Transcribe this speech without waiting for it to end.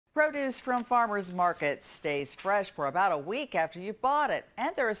Produce from farmers markets stays fresh for about a week after you bought it, and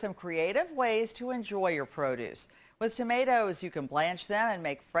there are some creative ways to enjoy your produce. With tomatoes, you can blanch them and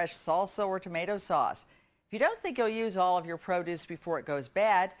make fresh salsa or tomato sauce. If you don't think you'll use all of your produce before it goes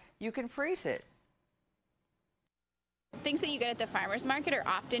bad, you can freeze it. Things that you get at the farmer's market are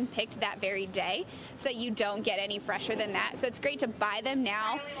often picked that very day, so you don't get any fresher than that. So it's great to buy them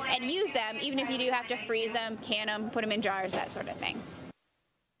now and use them, even if you do have to freeze them, can them, put them in jars, that sort of thing.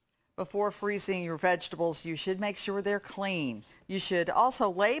 Before freezing your vegetables, you should make sure they're clean. You should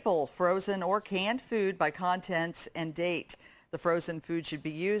also label frozen or canned food by contents and date. The frozen food should be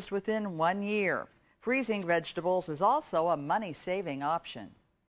used within 1 year. Freezing vegetables is also a money-saving option.